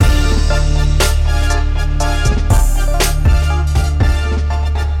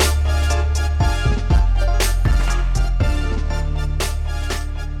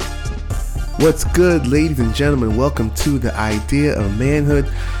What's good, ladies and gentlemen? Welcome to the Idea of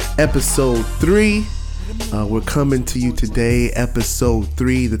Manhood, episode 3. We're coming to you today, episode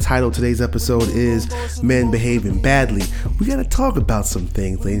 3. The title of today's episode is Men Behaving Badly. We got to talk about some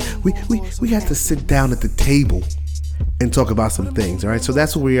things, ladies. We got to sit down at the table and talk about some things, all right? So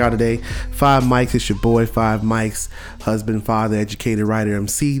that's what we are today. 5 Mics, it's your boy, 5 Mics, husband, father, educated, writer,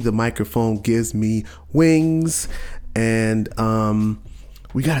 MC. The microphone gives me wings, and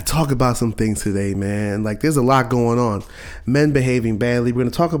we got to talk about some things today, man. Like, there's a lot going on. Men behaving badly. We're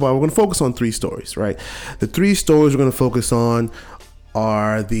going to focus on 3 stories, right? The 3 stories we're going to focus on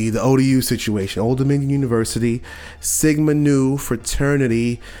are the ODU situation. Old Dominion University, Sigma Nu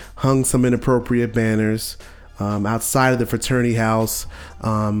fraternity hung some inappropriate banners outside of the fraternity house.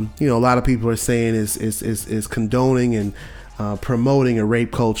 A lot of people are saying is condoning and promoting a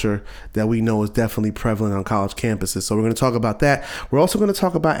rape culture that we know is definitely prevalent on college campuses. So we're going to talk about that. We're also going to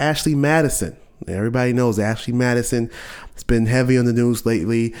talk about Ashley Madison. Everybody knows Ashley Madison. It's been heavy on the news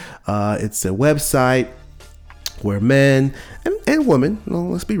lately. It's a website where men and women,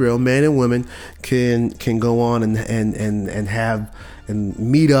 let's be real, men and women can go on and have and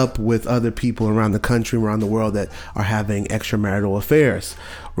meet up with other people around the country, around the world that are having extramarital affairs.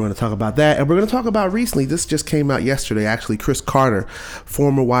 We're going to talk about that. And we're going to talk about recently, this just came out yesterday, actually, Cris Carter,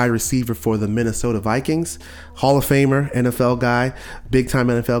 former wide receiver for the Minnesota Vikings, Hall of Famer, NFL guy, big time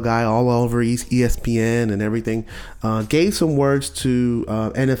NFL guy, all over ESPN and everything, gave some words to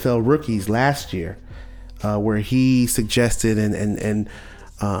NFL rookies last year, where he suggested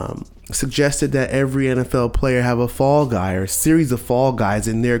suggested that every NFL player have a fall guy or a series of fall guys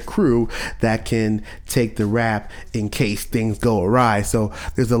in their crew that can take the rap in case things go awry. So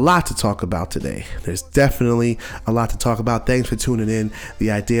there's a lot to talk about today. There's definitely a lot to talk about. Thanks for tuning in.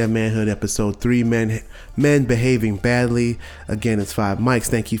 The Idea of Manhood, episode 3, Men Behaving Badly. Again, it's 5 Mics.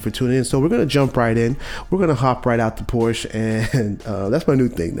 Thank you for tuning in. So we're going to jump right in. We're going to hop right out the Porsche, and that's my new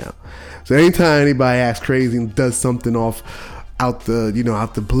thing now. So anytime anybody acts crazy and does something out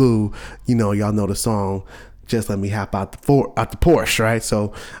the blue, y'all know the song, Just Let Me Hop out the Porsche, right?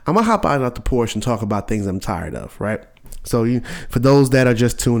 So I'm gonna hop out the Porsche and talk about things I'm tired of, right? So for those that are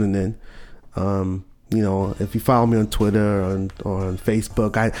just tuning in, if you follow me on Twitter or on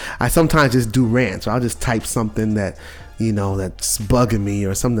Facebook, I sometimes just do rants. So I'll just type something that that's bugging me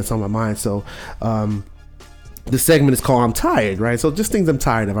or something that's on my mind. So the segment is called I'm Tired, right? So just things I'm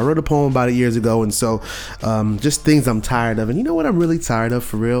tired of. I wrote a poem about it years ago, and so just things I'm tired of. And you know what I'm really tired of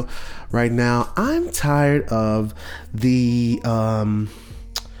for real right now? I'm tired of the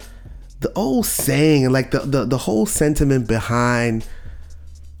old saying and like the whole sentiment behind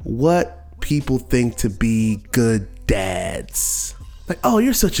what people think to be good dads. Like, oh,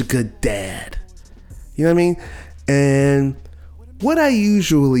 you're such a good dad. You know what I mean? And what I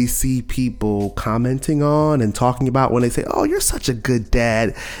usually see people commenting on and talking about when they say, oh, you're such a good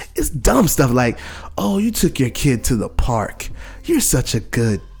dad, is dumb stuff like, oh, you took your kid to the park. You're such a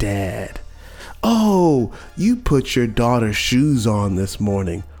good dad. Oh, you put your daughter's shoes on this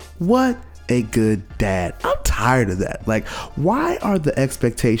morning. What a good dad. I'm tired of that. Like, why are the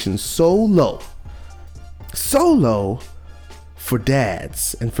expectations so low for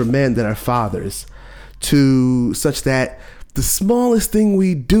dads and for men that are fathers, to such that the smallest thing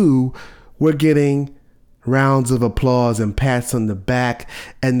we do, we're getting rounds of applause and pats on the back,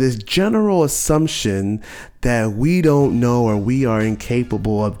 and this general assumption that we don't know or we are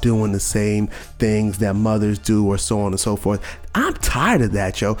incapable of doing the same things that mothers do, or so on and so forth. I'm tired of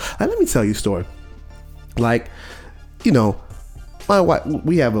that, yo. Like, let me tell you a story. Like, my wife,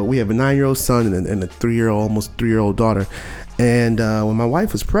 we have a 9-year-old son and a 3-year-old, almost 3-year-old daughter. And when my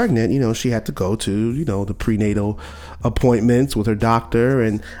wife was pregnant, she had to go to, the prenatal appointments with her doctor.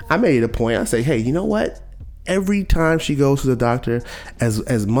 And I made it a point. I say, hey, you know what? Every time she goes to the doctor,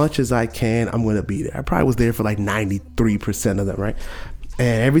 as much as I can, I'm going to be there. I probably was there for like 93% of them, right?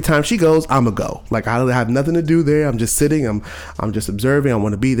 And every time she goes, I'm going to go. Like, I have nothing to do there. I'm just sitting. I'm just observing. I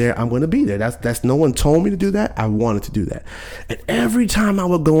want to be there. I'm going to be there. That's no one told me to do that. I wanted to do that. And every time I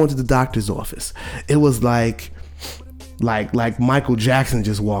would go into the doctor's office, it was like Michael Jackson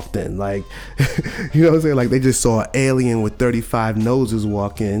just walked in. Like, you know what I'm saying? Like, they just saw an alien with 35 noses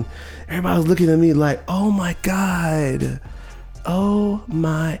walk in. Everybody was looking at me like, oh my God. Oh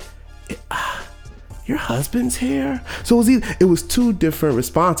my, your husband's here? So it was 2 different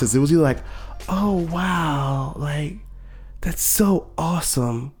responses. It was either like, oh wow, like, that's so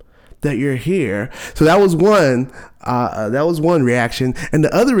awesome that you're here. So that was one reaction. And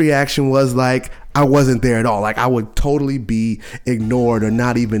the other reaction was like, I wasn't there at all. Like I would totally be ignored or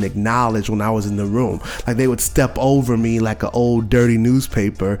not even acknowledged when I was in the room. Like they would step over me like an old dirty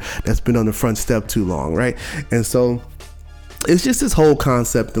newspaper that's been on the front step too long, right? And so it's just this whole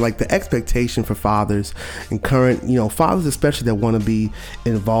concept, like the expectation for fathers and current, fathers especially that want to be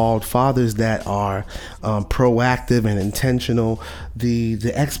involved, fathers that are proactive and intentional.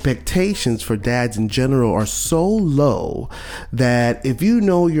 The expectations for dads in general are so low that if you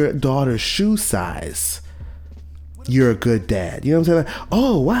know your daughter's shoe size, you're a good dad. You know what I'm saying? Like,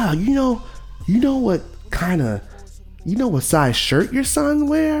 oh wow, you know what size shirt your son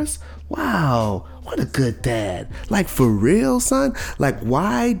wears? Wow, what a good dad. Like for real, son? Like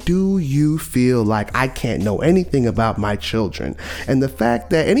why do you feel like I can't know anything about my children? And the fact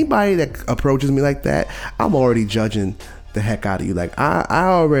that anybody that approaches me like that, I'm already judging the heck out of you. Like I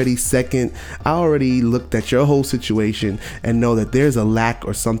already looked at your whole situation and know that there's a lack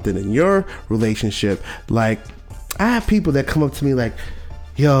or something in your relationship. Like I have people that come up to me like,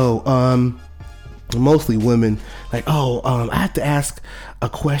 yo, mostly women, like, I have to ask a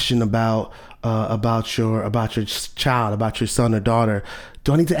question about your child, about your son or daughter.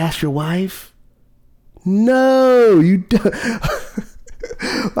 Do I need to ask your wife? No, you don't.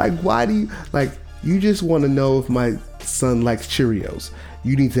 Like, why do you just want to know if my son likes Cheerios?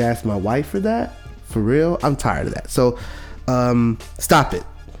 You need to ask my wife for that? For real? I'm tired of that. So, stop it.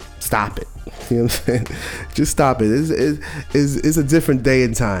 You know what I'm saying? Just stop it. It's a different day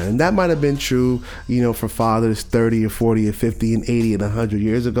and time. And that might have been true, for fathers 30 or 40 or 50 and 80 and 100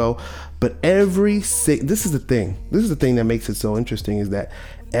 years ago. But this is the thing. This is the thing that makes it so interesting, is that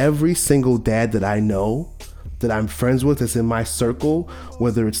every single dad that I know, that I'm friends with, that's in my circle,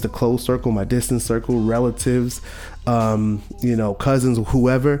 whether it's the close circle, my distant circle, relatives, cousins,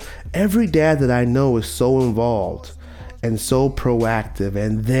 whoever, every dad that I know is so involved and so proactive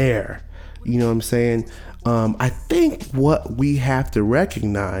and there. You know what I'm saying? I think what we have to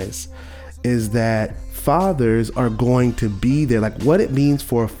recognize is that fathers are going to be there. Like what it means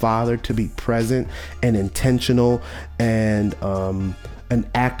for a father to be present and intentional and an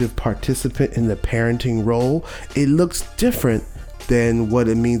active participant in the parenting role, it looks different than what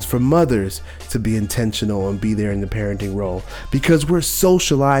it means for mothers to be intentional and be there in the parenting role, because we're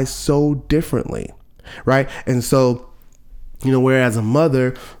socialized so differently, right? And so, whereas a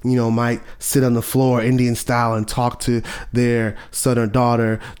mother, might sit on the floor Indian style and talk to their son or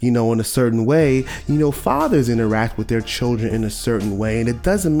daughter, in a certain way, fathers interact with their children in a certain way. And it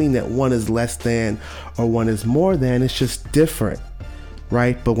doesn't mean that one is less than or one is more than, it's just different,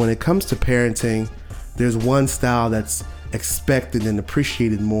 right? But when it comes to parenting, there's one style that's expected and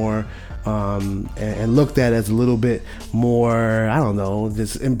appreciated more, and looked at as a little bit more,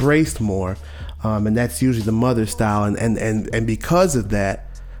 just embraced more. And that's usually the mother style. And because of that,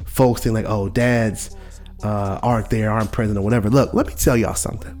 folks think like, oh, dads aren't present or whatever. Look, let me tell y'all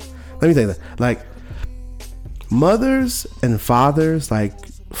something. Like, mothers and fathers, like,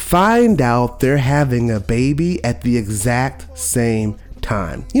 find out they're having a baby at the exact same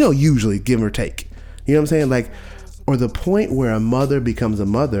time. Usually, give or take. You know what I'm saying? Like, or the point where a mother becomes a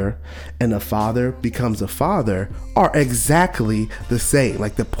mother and a father becomes a father are exactly the same.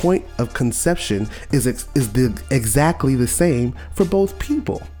 Like the point of conception is exactly the same for both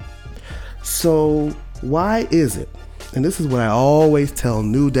people. So why is it? And this is what I always tell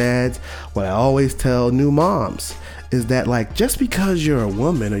new dads, what I always tell new moms, is that like just because you're a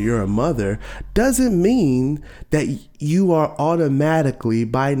woman or you're a mother doesn't mean that you are automatically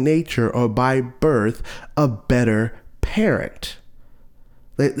by nature or by birth a better parent.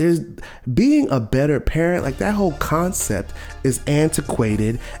 Like there's being a better parent, like that whole concept is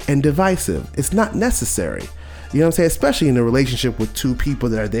antiquated and divisive. It's not necessary. You know what I'm saying? Especially in a relationship with two people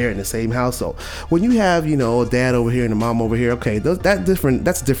that are there in the same household. When you have, a dad over here and a mom over here, okay, that's a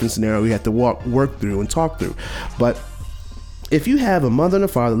different scenario we have to work through and talk through. But if you have a mother and a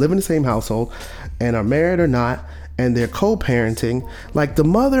father live in the same household and are married or not, and they're co-parenting, like the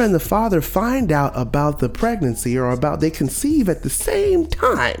mother and the father find out about the pregnancy or they conceive at the same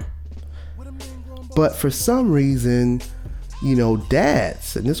time. But for some reason,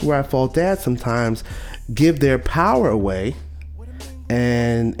 dads, and this is where I fault dads sometimes, give their power away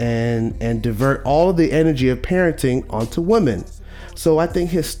and divert all of the energy of parenting onto women. So I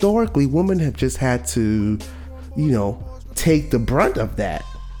think historically women have just had to, take the brunt of that.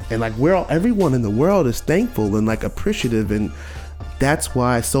 And like everyone in the world is thankful and like appreciative and That's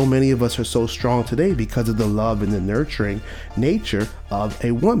why so many of us are so strong today, because of the love and the nurturing nature of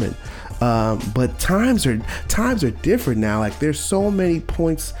a woman. But times are different now. Like, there's so many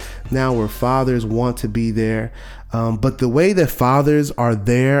points now where fathers want to be there, but the way that fathers are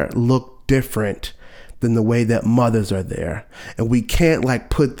there look different than the way that mothers are there. And we can't like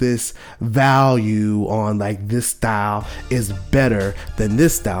put this value on like this style is better than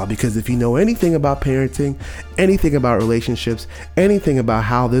this style, because if you know anything about parenting, anything about relationships, anything about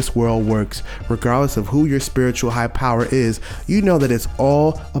how this world works, regardless of who your spiritual high power is, you know that it's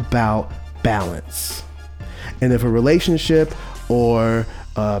all about balance. And if a relationship or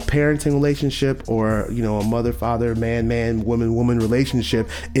a parenting relationship, or a mother father, man woman relationship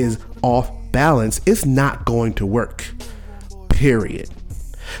is off balance, it's not going to work, period.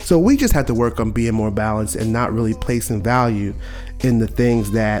 So we just have to work on being more balanced and not really placing value in the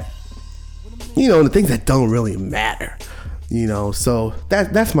things that the things that don't really matter. So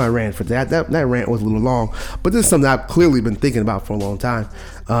that's my rant for that. That rant was a little long, but this is something I've clearly been thinking about for a long time.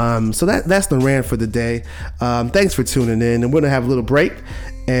 So that's the rant for the day. Thanks for tuning in, and we're gonna have a little break,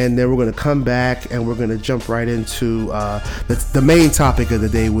 and then we're gonna come back and we're gonna jump right into the main topic of the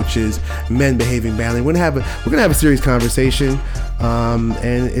day, which is men behaving badly. We're gonna have a serious conversation,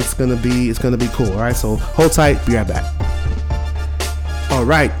 and it's gonna be cool. All right, so hold tight. Be right back. All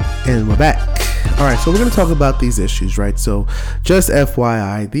right, and we're back. All right, so we're going to talk about these issues, right? So just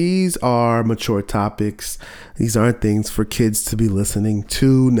FYI, these are mature topics. These aren't things for kids to be listening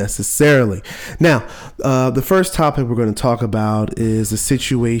to necessarily. Now, the first topic we're going to talk about is the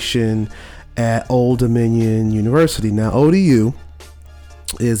situation at Old Dominion University. Now, ODU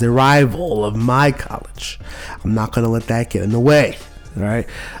is a rival of my college. I'm not going to let that get in the way. All right.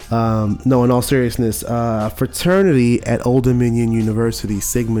 No, in all seriousness, fraternity at Old Dominion University,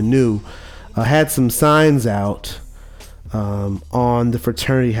 Sigma Nu, had some signs out on the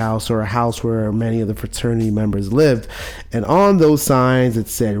fraternity house, or a house where many of the fraternity members lived. And on those signs, it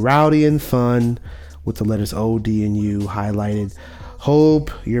said "Rowdy and Fun" with the letters O, D, and U highlighted. "Hope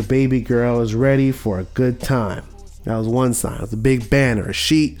your baby girl is ready for a good time." That was one sign. It was a big banner, a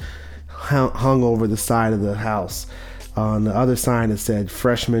sheet hung over the side of the house. On the other sign, it said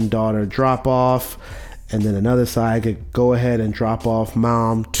 "Freshman daughter drop off." And then another side could "Go ahead and drop off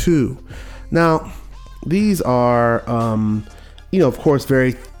mom too." Now, these are, of course,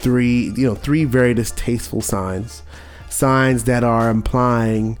 three very distasteful signs that are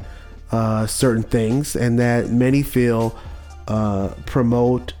implying certain things, and that many feel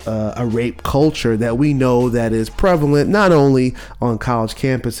promote a rape culture that we know that is prevalent not only on college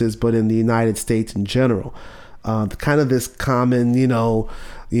campuses but in the United States in general. Kind of this common,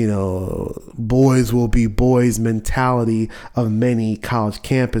 boys will be boys mentality of many college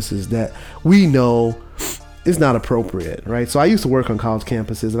campuses that we know is not appropriate, right? So I used to work on college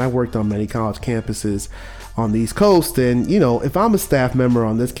campuses, and I worked on many college campuses on the East Coast. And, if I'm a staff member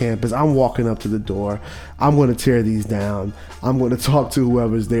on this campus, I'm walking up to the door. I'm going to tear these down. I'm going to talk to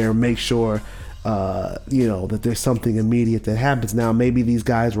whoever's there, make sure, that there's something immediate that happens. Now, maybe these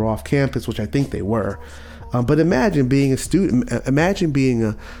guys were off campus, which I think they were. But imagine being a student, imagine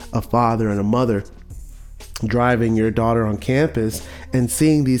being a father and a mother driving your daughter on campus and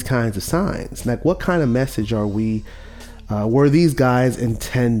seeing these kinds of signs. Like, what kind of message were these guys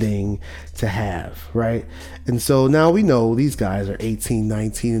intending to have, right? And so now we know these guys are 18,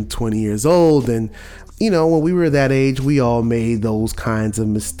 19, and 20 years old. And, when we were that age, we all made those kinds of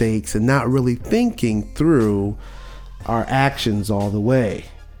mistakes and not really thinking through our actions all the way.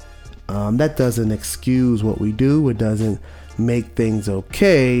 That doesn't excuse what we do. It doesn't make things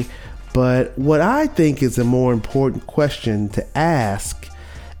okay. But what I think is a more important question to ask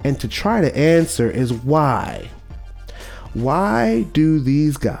and to try to answer is why? Why do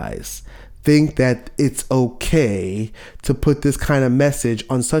these guys think that it's okay to put this kind of message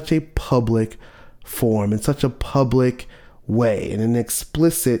on such a public form, in such a public way, in an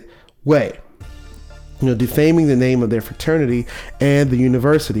explicit way? Defaming the name of their fraternity and the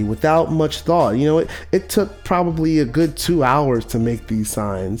university without much thought. It took probably a good 2 hours to make these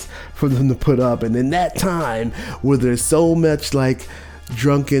signs for them to put up. And in that time, where there's so much like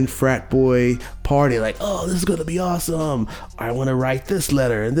drunken frat boy party, like, oh, this is going to be awesome. I want to write this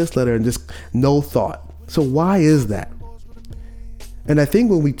letter, and just no thought. So why is that? And I think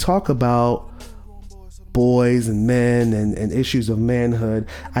when we talk about boys and men and issues of manhood,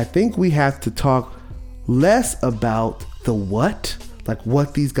 I think we have to talk less about the what, like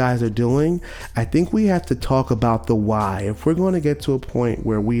what these guys are doing. I think we have to talk about the why. If we're going to get to a point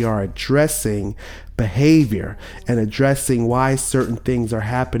where we are addressing behavior and addressing why certain things are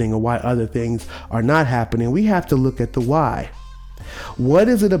happening or why other things are not happening, we have to look at the why. What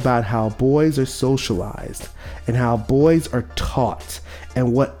is it about how boys are socialized and how boys are taught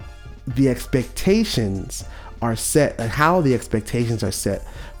and what the expectations are set and how the expectations are set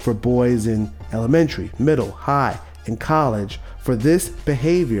for boys in elementary, middle, high, and college for this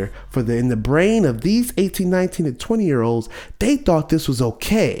behavior in the brain of these 18, 19, and 20-year-olds? They thought this was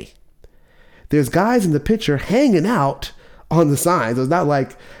okay. There's guys in the picture hanging out on the signs. It's not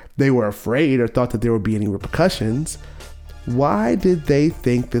like they were afraid or thought that there would be any repercussions. Why did they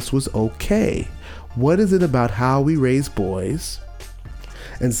think this was okay? What is it about how we raise boys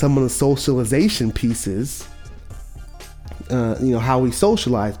and some of the socialization pieces, how we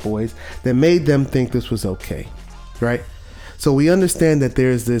socialize boys, that made them think this was okay, right? So we understand that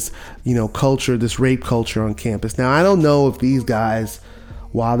there's this, culture, this rape culture on campus. Now, I don't know if these guys,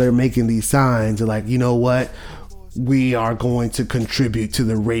 while they're making these signs, are like, you know what? We are going to contribute to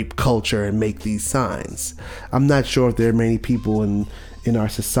the rape culture and make these signs. I'm not sure if there are many people in our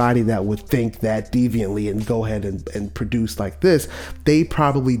society that would think that deviantly and go ahead and produce like this. They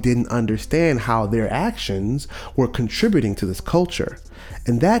probably didn't understand how their actions were contributing to this culture.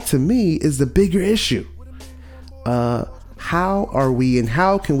 And that, to me, is the bigger issue. How are we and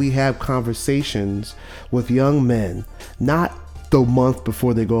how can we have conversations with young men, not the month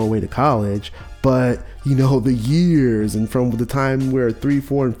before they go away to college, but the years and from the time we're 3,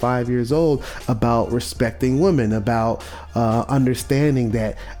 4, and 5 years old, about respecting women, about understanding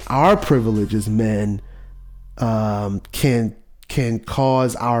that our privilege as men can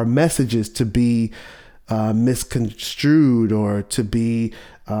cause our messages to be misconstrued or to be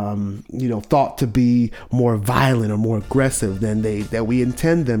thought to be more violent or more aggressive than that we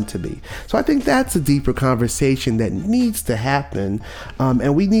intend them to be. So I think that's a deeper conversation that needs to happen,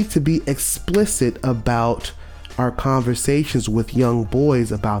 and we need to be explicit about our conversations with young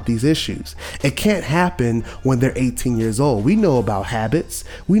boys about these issues. It can't happen when they're 18 years old. We know about habits.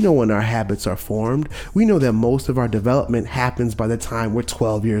 We know when our habits are formed. We know that most of our development happens by the time we're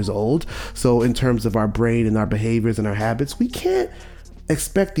 12 years old. So in terms of our brain and our behaviors and our habits, we can't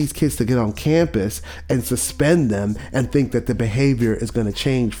expect these kids to get on campus and suspend them and think that the behavior is going to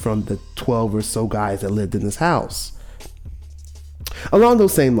change from the 12 or so guys that lived in this house. Along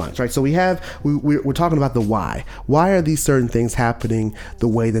those same lines, right? So we're talking about the why. Why are these certain things happening the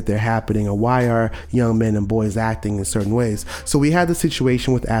way that they're happening, or why are young men and boys acting in certain ways? So we had the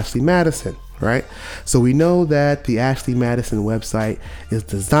situation with Ashley Madison, right? So we know that the Ashley Madison website is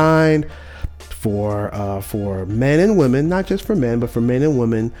designed for men and women, not just for men, but for men and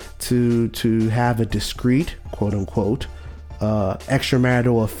women to have a discreet, quote unquote,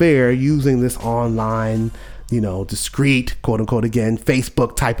 extramarital affair using this online, discreet, quote unquote, again,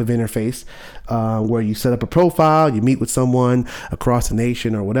 Facebook type of interface, where you set up a profile, you meet with someone across the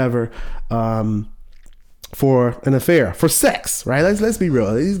nation or whatever, for an affair, for sex, right? Let's be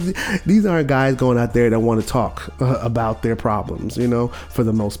real. These aren't guys going out there that want to talk about their problems, for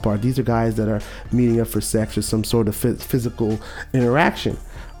the most part. These are guys that are meeting up for sex or some sort of physical interaction,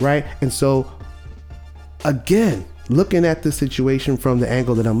 right? And so, again, looking at the situation from the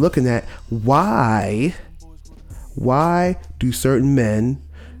angle that I'm looking at, why do certain men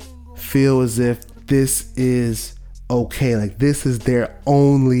feel as if this is okay? Like this is their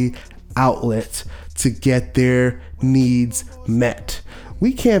only outlet to get their needs met.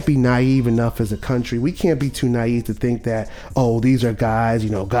 We can't be naive enough as a country. We can't be too naive to think that, these are guys,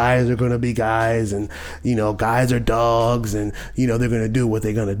 guys are going to be guys, and, guys are dogs, and, they're going to do what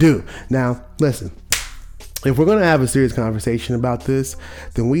they're going to do. Now, listen, if we're going to have a serious conversation about this,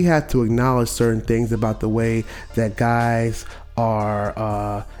 then we have to acknowledge certain things about the way that guys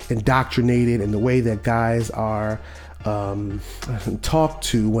are indoctrinated and the way that guys are talked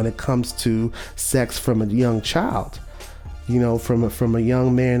to when it comes to sex from a young child, from a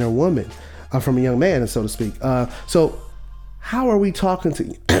young man or woman, from a young man, so to speak. So how are we talking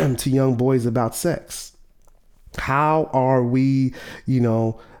to young boys about sex? How are we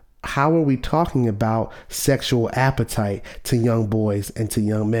talking about sexual appetite to young boys and to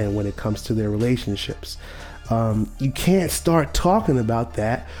young men when it comes to their relationships? You can't start talking about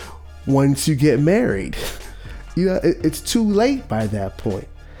that once you get married. It's too late by that point.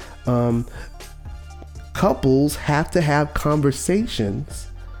 Couples have to have conversations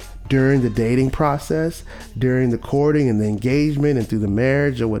during the dating process, during the courting and the engagement and through the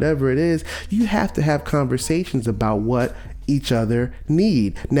marriage or whatever it is. You have to have conversations about what each other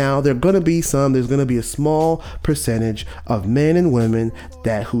need. Now, there's going to be a small percentage of men and women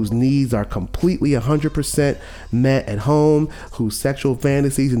whose needs are completely 100% met at home, whose sexual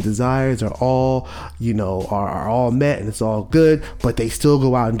fantasies and desires are all, are all met and it's all good, but they still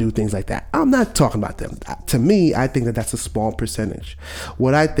go out and do things like that. I'm not talking about them. To me, I think that that's a small percentage.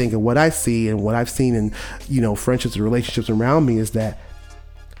 What I think and what I see and what I've seen in, friendships and relationships around me is that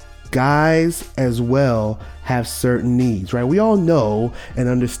guys as well have certain needs, right? We all know and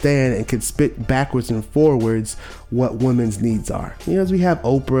understand and can spit backwards and forwards what women's needs are. As we have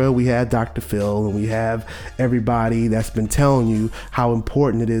Oprah, we have Dr. Phil, and we have everybody that's been telling you how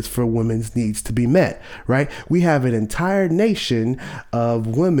important it is for women's needs to be met, right? We have an entire nation of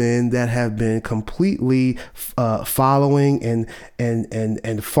women that have been completely following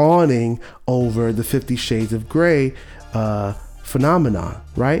and fawning over the 50 Shades of Grey phenomenon,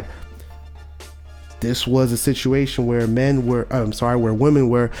 right? This was a situation where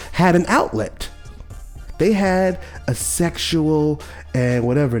women had an outlet. They had a sexual and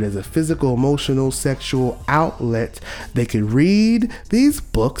whatever it is, a physical, emotional, sexual outlet. They could read these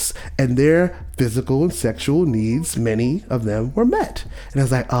books and their physical and sexual needs, many of them were met. And I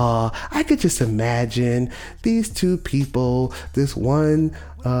was like, I could just imagine these two people, this one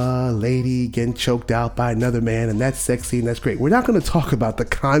lady getting choked out by another man, and that's sexy and that's great. We're not going to talk about the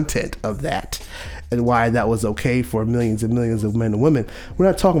content of that and why that was okay for millions and millions of men and women. We're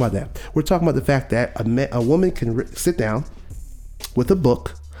not talking about that. We're talking about the fact that a woman can sit down with a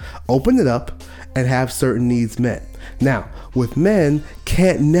book, open it up, and have certain needs met. Now, with men,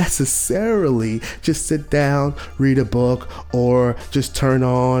 can't necessarily just sit down, read a book, or just turn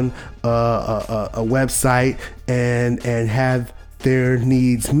on a website and have their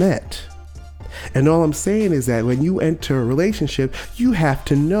needs met. And all I'm saying is that when you enter a relationship, you have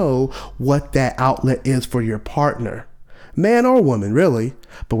to know what that outlet is for your partner, man or woman, really.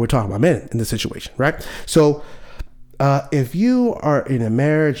 But we're talking about men in this situation, right? So if you are in a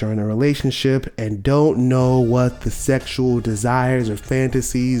marriage or in a relationship and don't know what the sexual desires or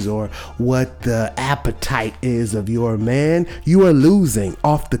fantasies or what the appetite is of your man, you are losing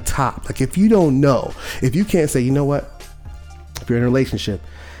off the top. Like, if you don't know, if you can't say, you know what, if you're in a relationship,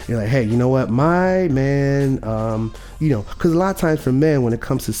 you're like, hey, you know what, my man, because a lot of times for men, when it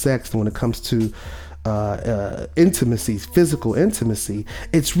comes to sex and when it comes to intimacy, physical intimacy,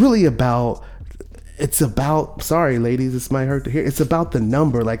 it's about, sorry ladies, this might hurt to hear, it's about the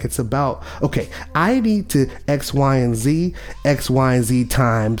number. Like, it's about, okay, I need to X, Y, and Z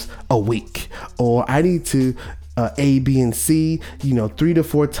times a week, or I need to A, B, and C, 3 to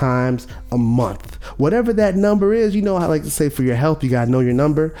 4 times a month. Whatever that number is, I like to say, for your health, you got to know your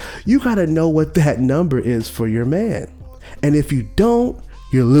number. You got to know what that number is for your man. And if you don't,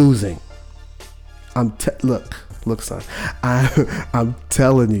 you're losing. Look, son, I'm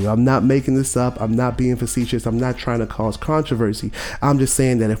telling you, I'm not making this up. I'm not being facetious. I'm not trying to cause controversy. I'm just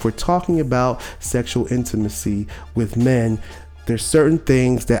saying that if we're talking about sexual intimacy with men, there's certain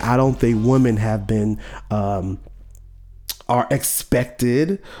things that I don't think women have been are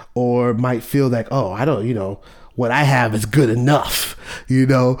expected, or might feel like, oh, I don't, what I have is good enough.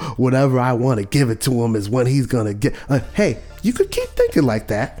 Whatever I want to give it to him is when he's gonna get. Hey, you could keep thinking like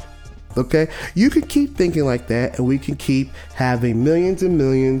that. Okay, you can keep thinking like that, and we can keep having millions and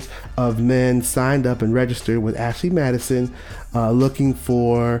millions of men signed up and registered with Ashley Madison, looking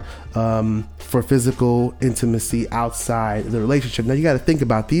for physical intimacy outside the relationship. Now you got to think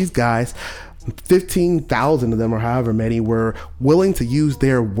about these guys. 15,000 of them, or however many, were willing to use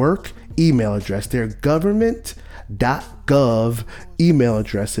their work email address, their government.gov email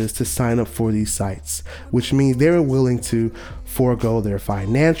addresses, to sign up for these sites, which means they were willing to forego their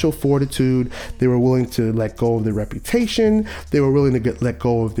financial fortitude. They were willing to let go of their reputation. They were willing to let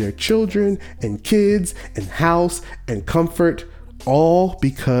go of their children and kids and house and comfort, all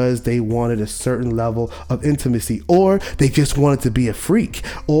because they wanted a certain level of intimacy, or they just wanted to be a freak,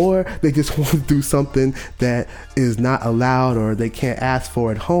 or they just want to do something that is not allowed or they can't ask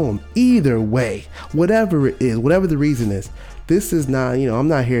for at home. Either way, whatever it is, whatever the reason is, this is not, I'm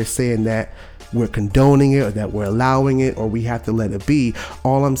not here saying that we're condoning it or that we're allowing it or we have to let it be.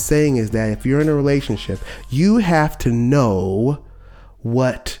 All I'm saying is that if you're in a relationship, you have to know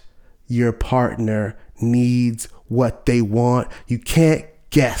what your partner needs, what they want. You can't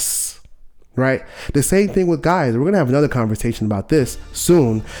guess, right? The same thing with guys. We're going to have another conversation about this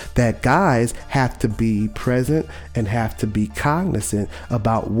soon, that guys have to be present and have to be cognizant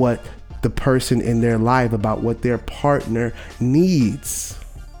about what the person in their life, about what their partner needs,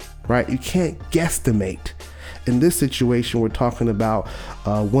 right? You can't guesstimate. in this situation, we're talking about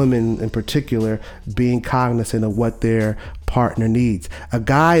women in particular being cognizant of what their partner needs. A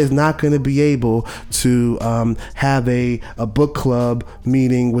guy is not going to be able to have a book club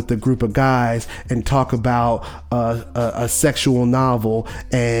meeting with a group of guys and talk about a sexual novel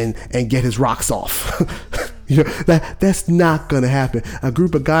and get his rocks off. That's not going to happen. A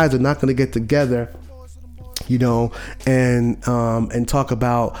group of guys are not going to get together and talk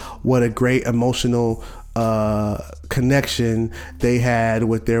about what a great emotional connection they had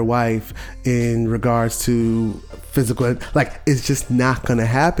with their wife in regards to physical. Like, it's just not gonna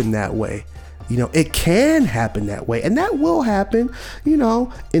happen that way. It can happen that way, and that will happen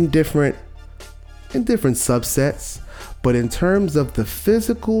in different subsets. But in terms of the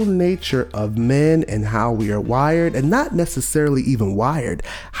physical nature of men and how we are wired, and not necessarily even wired,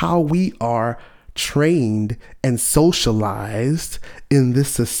 how we are trained and socialized in this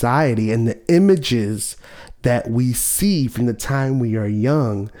society, and the images that we see from the time we are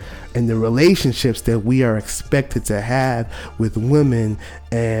young, and the relationships that we are expected to have with women,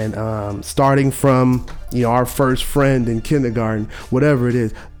 and starting from our first friend in kindergarten, whatever it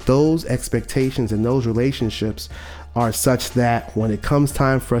is, those expectations and those relationships are such that when it comes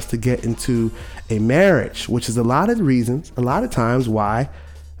time for us to get into a marriage, which is a lot of times why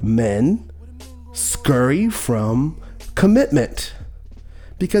men scurry from commitment,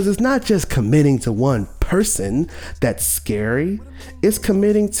 because it's not just committing to one person that's scary. It's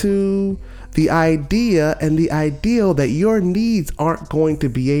committing to the idea and the ideal that your needs aren't going to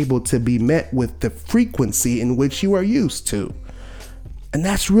be able to be met with the frequency in which you are used to. And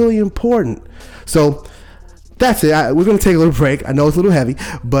that's really important. So that's it. We're going to take a little break. I know it's a little heavy,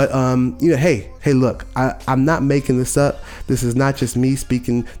 but hey, look, I'm not making this up. This is not just me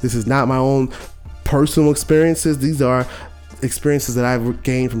speaking. This is not my own personal experiences. These are experiences that I've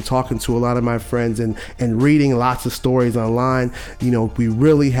gained from talking to a lot of my friends and reading lots of stories online. We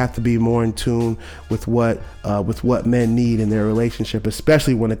really have to be more in tune with what men need in their relationship,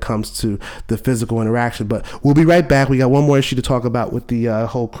 especially when it comes to the physical interaction. But we'll be right back. We got one more issue to talk about with the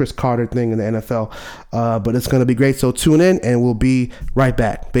whole Cris Carter thing in the NFL, but it's going to be great. So tune in, and we'll be right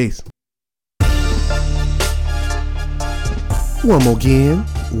back. Peace. One more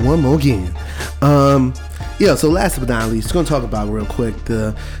again. So last but not least, going to talk about real quick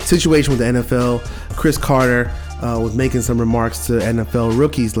the situation with the NFL. Cris Carter was making some remarks to NFL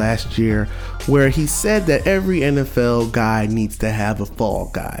rookies last year, where he said that every NFL guy needs to have a fall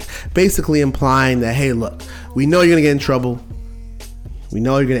guy, basically implying that, hey, look, we know you're going to get in trouble. We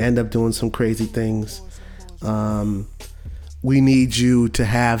know you're going to end up doing some crazy things. We need you to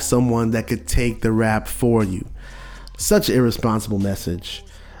have someone that could take the rap for you. Such an irresponsible message.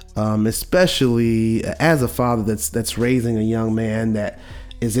 Especially as a father that's raising a young man that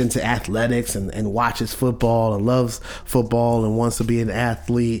is into athletics and watches football and loves football and wants to be an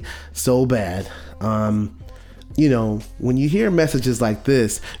athlete so bad. When you hear messages like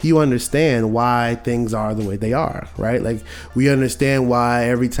this, you understand why things are the way they are, right? Like, we understand why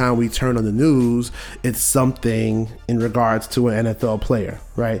every time we turn on the news, it's something in regards to an NFL player,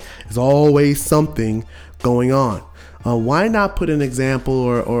 right? There's always something going on. Why not put an example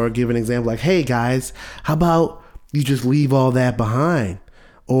or give an example like, hey guys, how about you just leave all that behind?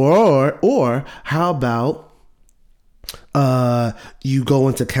 Or how about you go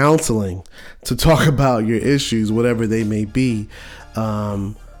into counseling to talk about your issues, whatever they may be.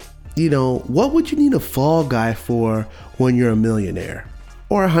 What would you need a fall guy for when you're a millionaire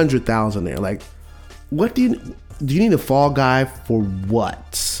or 100,000-aire? Like, what do you need a fall guy for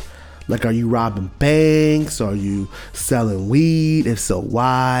what? Like, are you robbing banks? Are you selling weed? If so,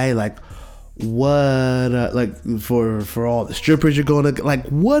 why? Like, what? Like, for all the strippers you're going to, like,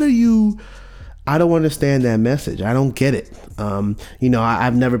 what are you? I don't understand that message. I don't get it.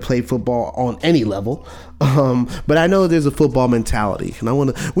 I've never played football on any level, but I know there's a football mentality,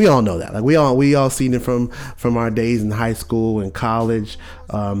 and we all know that. Like, we all seen it from our days in high school and college.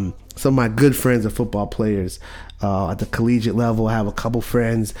 Some of my good friends are football players. At the collegiate level, I have a couple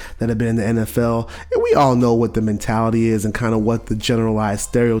friends that have been in the NFL, and we all know what the mentality is and kind of what the generalized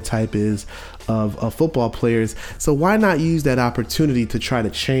stereotype is of football players. So why not use that opportunity to try to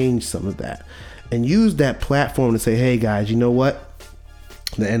change some of that and use that platform to say, hey guys, you know what?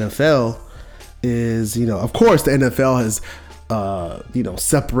 The NFL is, of course the NFL has,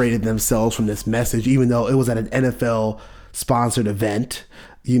 separated themselves from this message, even though it was at an NFL sponsored event.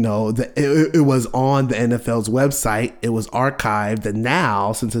 It was on the NFL's website. It was archived, and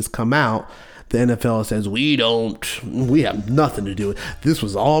now, since it's come out, the NFL says we have nothing to do with it. This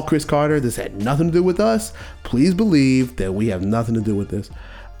was all Cris Carter. This had nothing to do with us. Please believe that we have nothing to do with this.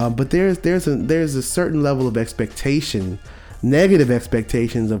 But there's a certain level of expectation, negative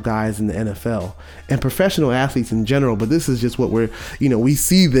expectations of guys in the NFL and professional athletes in general. But this is just what we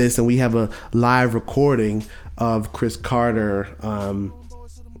see this, and we have a live recording of Cris Carter,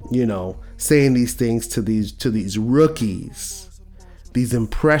 saying these things to these rookies, these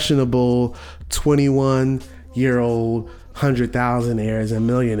impressionable 21-year-old 100,000-aires and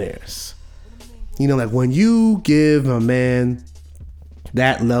millionaires. Like when you give a man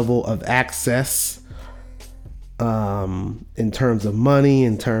that level of access, in terms of money,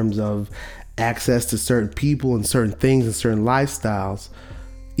 in terms of access to certain people and certain things and certain lifestyles,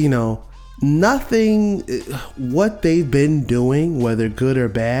 nothing, what they've been doing, whether good or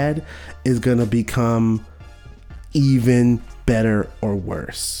bad, is going to become even better or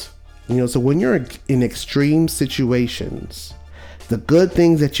worse. So when you're in extreme situations, the good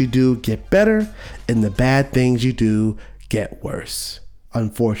things that you do get better and the bad things you do get worse,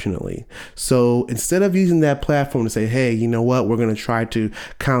 unfortunately. So instead of using that platform to say, hey, you know what, we're going to try to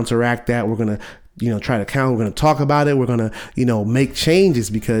counteract that. We're going to, we're going to talk about it. We're going to, make changes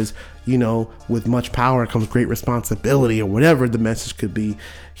because, with much power comes great responsibility, or whatever the message could be.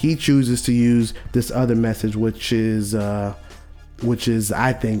 He chooses to use this other message, which is, I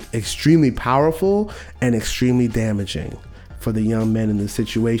think, extremely powerful and extremely damaging for the young men in this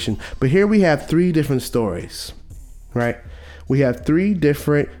situation. But here we have three different stories, right? We have three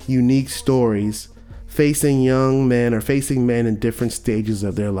different unique stories facing young men or facing men in different stages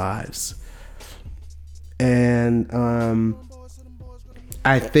of their lives. And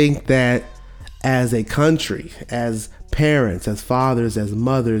I think that as a country, as parents, as fathers, as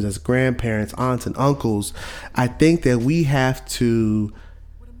mothers, as grandparents, aunts and uncles, I think that we have to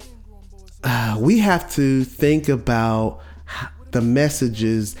think about the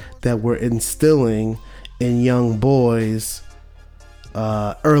messages that we're instilling in young boys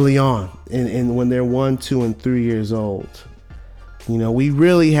early on, and when they're 1, 2, and 3 years old. We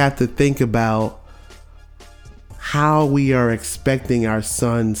really have to think about how we are expecting our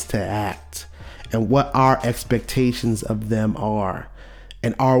sons to act and what our expectations of them are.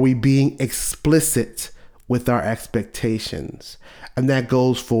 And are we being explicit with our expectations? And that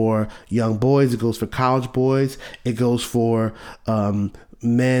goes for young boys. It goes for college boys. It goes for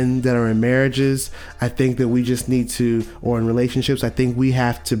men that are in marriages. I think that we just need to, or in relationships, I think we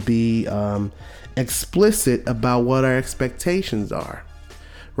have to be explicit about what our expectations are.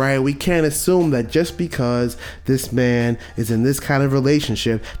 Right? We can't assume that just because this man is in this kind of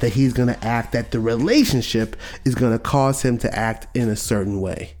relationship that he's going to act, that the relationship is going to cause him to act in a certain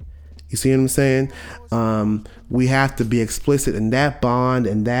way. You see what I'm saying? We have to be explicit in that bond,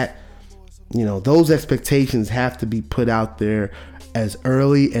 and that, those expectations have to be put out there as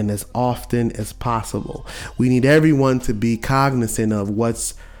early and as often as possible. We need everyone to be cognizant of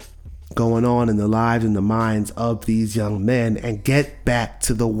what's going on in the lives and the minds of these young men and get back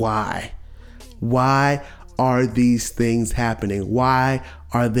to the why. Why are these things happening? Why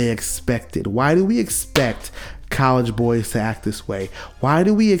are they expected? Why do we expect college boys to act this way? Why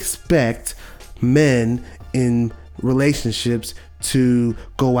do we expect men in relationships to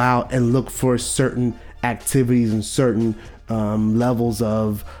go out and look for certain activities and certain levels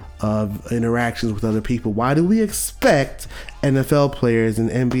of interactions with other people? Why do we expect NFL players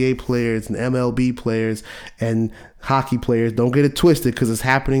and NBA players and MLB players and hockey players, don't get it twisted because it's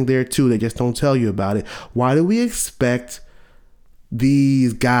happening there too, they just don't tell you about it. Why do we expect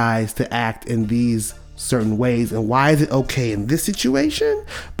these guys to act in these certain ways, and why is it okay in this situation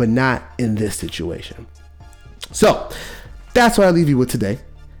but not in this situation? So that's what I leave you with today.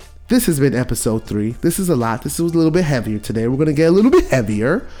 This has been episode 3. This is a lot. This was a little bit heavier today. We're going to get a little bit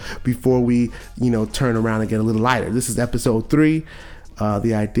heavier before we, turn around and get a little lighter. This is episode 3,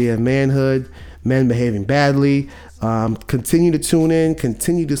 the idea of manhood, men behaving badly. Continue to tune in.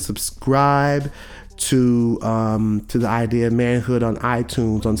 Continue to subscribe to the idea of manhood on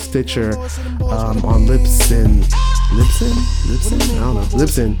iTunes, on Stitcher, on Libsyn, Libsyn,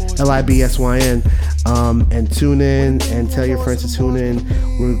 and tune in and tell your friends to tune in.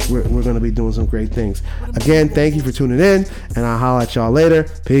 We're going to be doing some great things. Again, thank you for tuning in, and I'll holler at y'all later.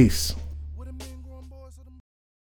 Peace.